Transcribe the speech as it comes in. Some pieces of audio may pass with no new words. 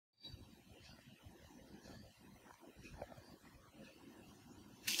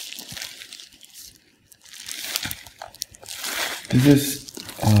This is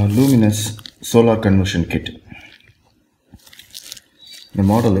Luminous Solar Conversion Kit. The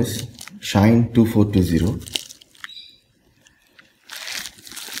model is Shine 2420,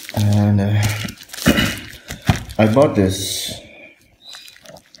 and I bought this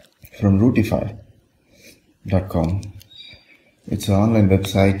from Rootify.com. It's an online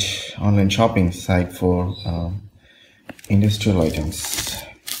website, online shopping site for industrial items.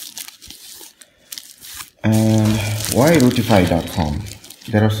 And why Rootify.com?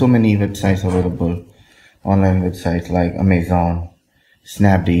 There are so many websites available, online websites like Amazon,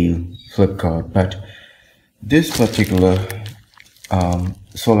 Snapdeal, Flipkart, but this particular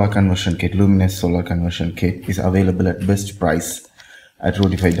solar conversion kit, Luminous solar conversion kit, is available at best price at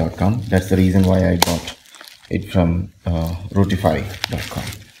Rootify.com. That's the reason why I got it from Rootify.com.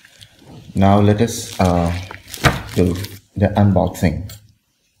 Now let us do the unboxing.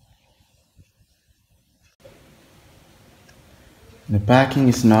 The packing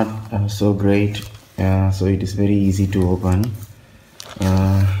is not so great, so it is very easy to open.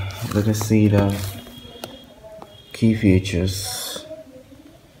 Let us see the key features.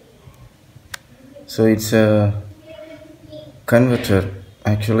 So it's a converter.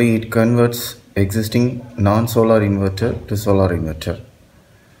 Actually, it converts existing non-solar inverter to solar inverter.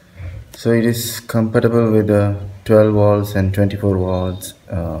 So it is compatible with the 12 volts and 24 volts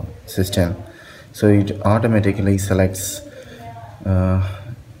system. So it automatically selects 12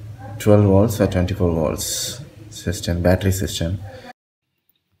 volts or 24 volts system, battery system.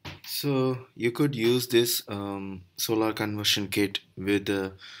 So you could use this solar conversion kit with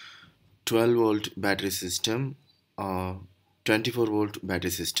a 12 volt battery system or 24 volt battery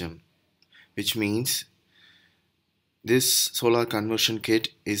system, which means this solar conversion kit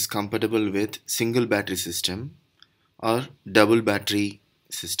is compatible with single battery system or double battery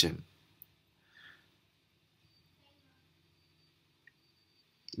system.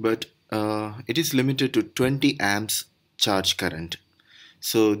 But it is limited to 20 amps charge current.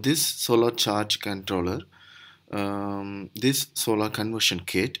 So this solar charge controller, this solar conversion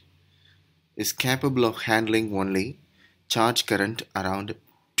kit is capable of handling only charge current around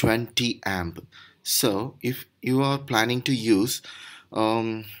 20 amp. So if you are planning to use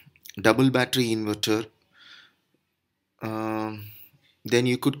double battery inverter, then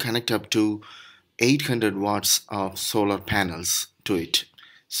you could connect up to 800 watts of solar panels to it.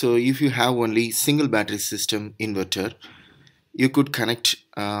 So if you have only single battery system inverter, you could connect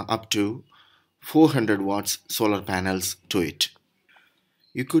up to 400 watts solar panels to it.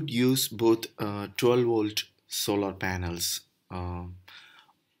 You could use both 12 volt solar panels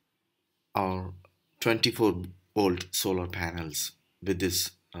or 24 volt solar panels with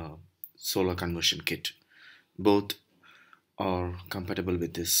this solar conversion kit. Both are compatible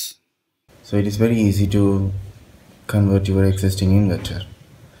with this. So it is very easy to convert your existing inverter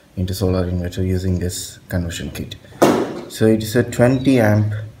into solar inverter using this conversion kit. So it is a 20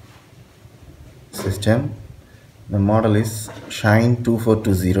 amp system. The model is Shine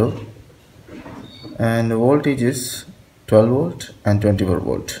 2420 and the voltage is 12 volt and 24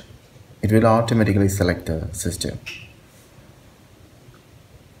 volt. It will automatically select the system.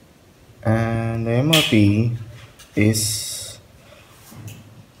 And the MRP is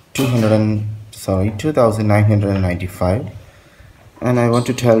 2,995. And I want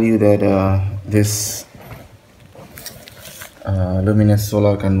to tell you that this Luminous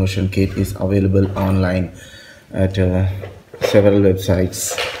solar conversion kit is available online at several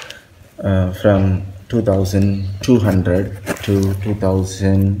websites from 2,200 to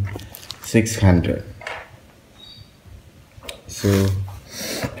 2,600. So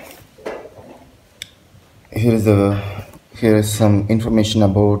here is some information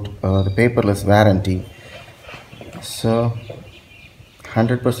about the paperless warranty. So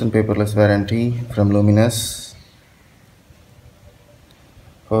 100% paperless warranty from Luminous.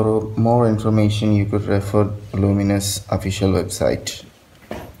 For more information, you could refer Luminous official website.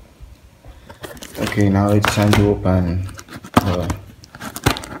 Okay, now it's time to open.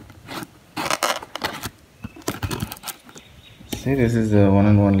 See, this is the one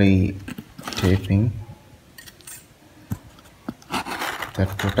and only taping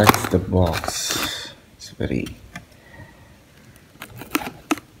that protects the box. It's very.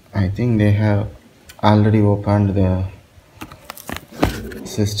 I think they have already opened the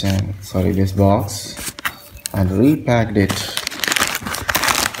system, this box, and repacked it.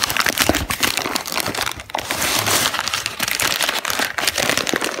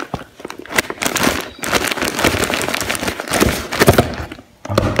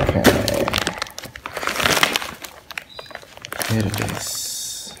 Okay, here it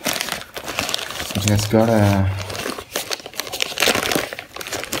is. It has got a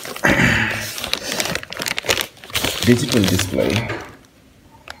digital display.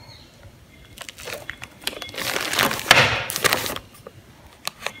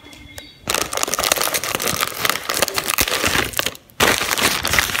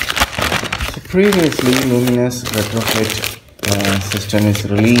 So previously, Luminous retrofit system is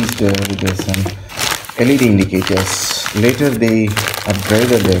released with some LED indicators. Later, they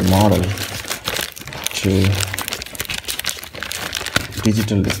upgraded their model to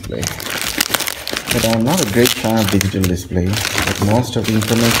digital display. But I'm not a great fan of digital display, but most of the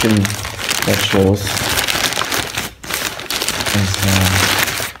information that shows is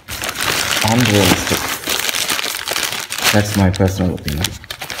unrealistic. That's my personal opinion.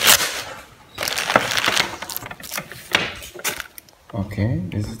 Okay,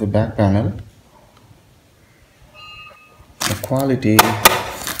 this is the back panel. The quality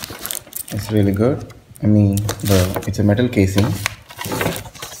is really good. I mean, it's a metal casing.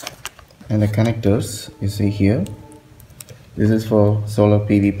 And the connectors you see here, this is for solar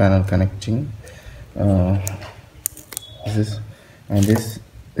PV panel connecting. This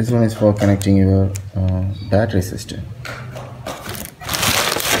one is for connecting your battery system.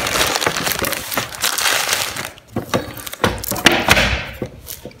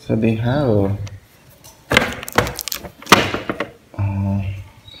 So they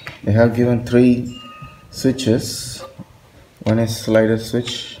have given 3 switches. One is slider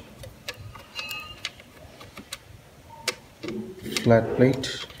switch, flat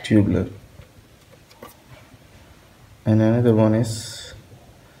plate, tubular, and another one is,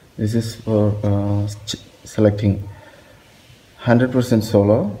 this is for selecting 100%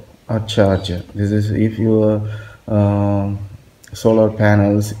 solar or charger. This is if your solar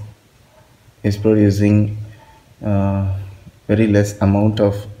panels is producing very less amount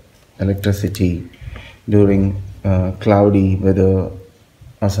of electricity during cloudy weather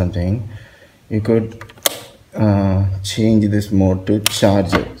or something, you could change this mode to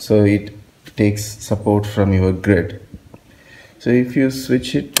charger, so it takes support from your grid. So if you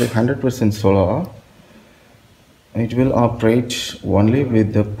switch it to 100% solar, it will operate only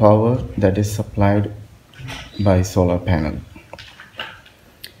with the power that is supplied by solar panel.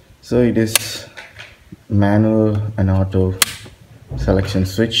 So it is manual and auto selection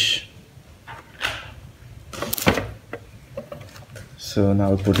switch. So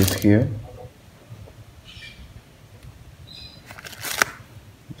now I'll put it here.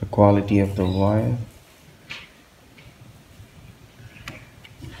 The quality of the wire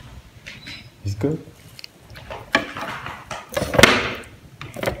is good.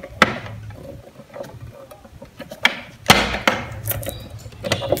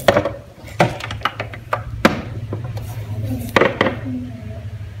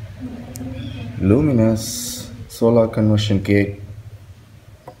 Luminous solar conversion gate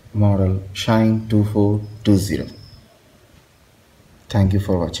model Shine 2420. Thank you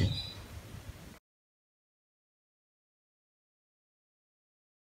for watching.